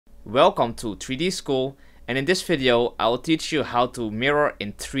Welcome to 3D School, and in this video I will teach you how to mirror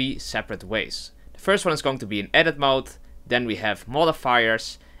in 3 separate ways. The first one is going to be in edit mode, then we have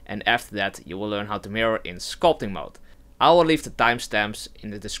modifiers, and after that you will learn how to mirror in sculpting mode. I will leave the timestamps in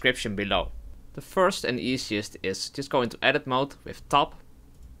the description below. The first and easiest is just go into edit mode with top,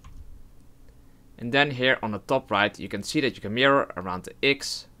 and then here on the top right you can see that you can mirror around the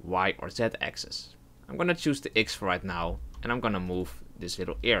X, Y or Z axis. I'm gonna choose the X for right now, and I'm gonna move this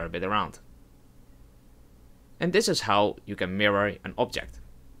little ear a bit around. And this is how you can mirror an object.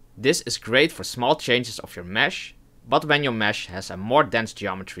 This is great for small changes of your mesh, but when your mesh has a more dense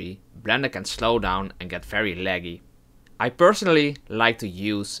geometry, Blender can slow down and get very laggy. I personally like to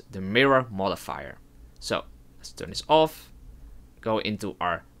use the mirror modifier. So let's turn this off, go into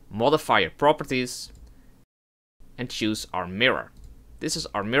our modifier properties and choose our mirror. This is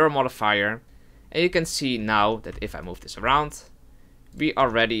our mirror modifier, and you can see now that if I move this around, we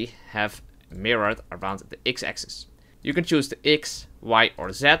already have mirrored around the x-axis. You can choose the X, Y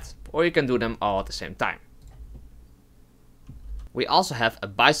or Z, or you can do them all at the same time. We also have a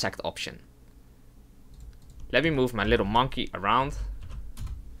bisect option. Let me move my little monkey around.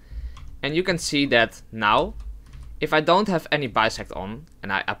 And you can see that now, if I don't have any bisect on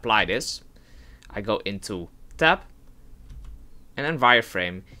and I apply this, I go into tab and then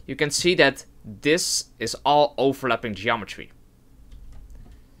wireframe, you can see that this is all overlapping geometry.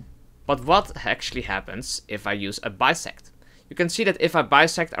 But what actually happens if I use a bisect? You can see that if I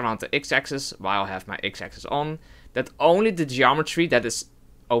bisect around the x-axis while I have my x-axis on, that only the geometry that is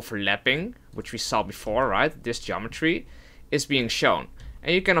overlapping, which we saw before, right? This geometry is being shown.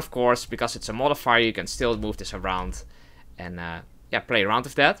 And you can, of course, because it's a modifier, you can still move this around and play around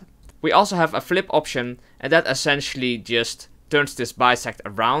with that. We also have a flip option, and that essentially just turns this bisect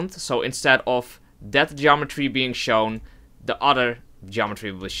around. So instead of that geometry being shown, the other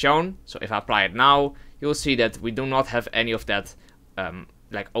geometry will be shown. So if I apply it now, you'll see that we do not have any of that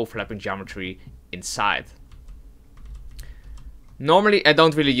like overlapping geometry inside. Normally I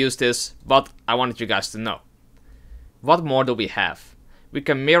don't really use this, but I wanted you guys to know. What more do we have? We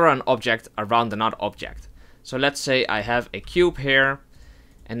can mirror an object around another object. So let's say I have a cube here,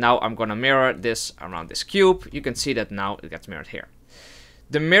 and now I'm gonna mirror this around this cube. You can see that now it gets mirrored here.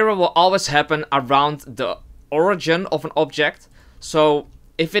 The mirror will always happen around the origin of an object. So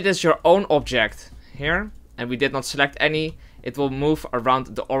if it is your own object here, and we did not select any, it will move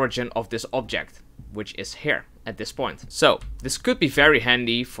around the origin of this object, which is here at this point. So this could be very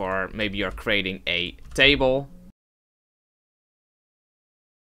handy for maybe you're creating a table.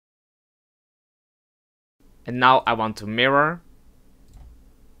 And now I want to mirror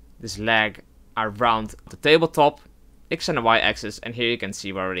this leg around the tabletop, X and the Y axis, and here you can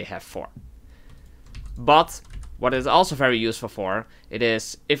see we already have 4. But what is also very useful for, it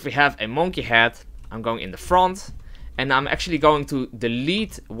is if we have a monkey head, I'm going in the front, and I'm actually going to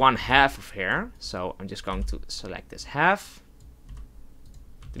delete one half of here. So I'm just going to select this half,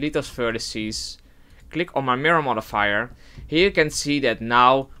 delete those vertices, click on my mirror modifier. Here you can see that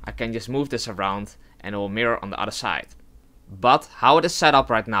now I can just move this around and it will mirror on the other side. But how it is set up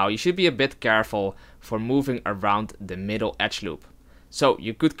right now, you should be a bit careful for moving around the middle edge loop. So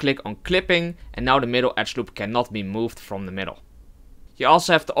you could click on clipping, and now the middle edge loop cannot be moved from the middle. You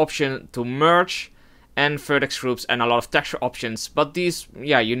also have the option to merge and vertex groups and a lot of texture options, but these,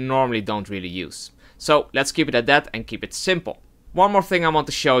 you normally don't really use. So let's keep it at that and keep it simple. One more thing I want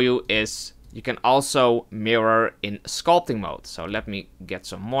to show you is you can also mirror in sculpting mode. So let me get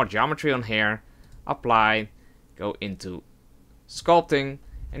some more geometry on here, apply, go into sculpting,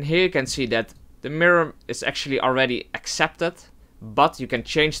 and here you can see that the mirror is actually already accepted. But you can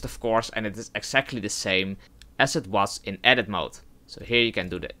change it, of course, and it is exactly the same as it was in edit mode. So here you can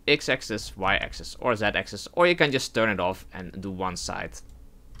do the x-axis, y-axis or z-axis, or you can just turn it off and do one side.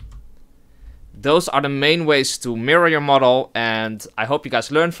 Those are the main ways to mirror your model, and I hope you guys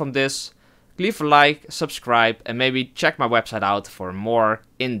learned from this. Leave a like, subscribe, and maybe check my website out for more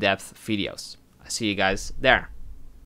in-depth videos. I see you guys there.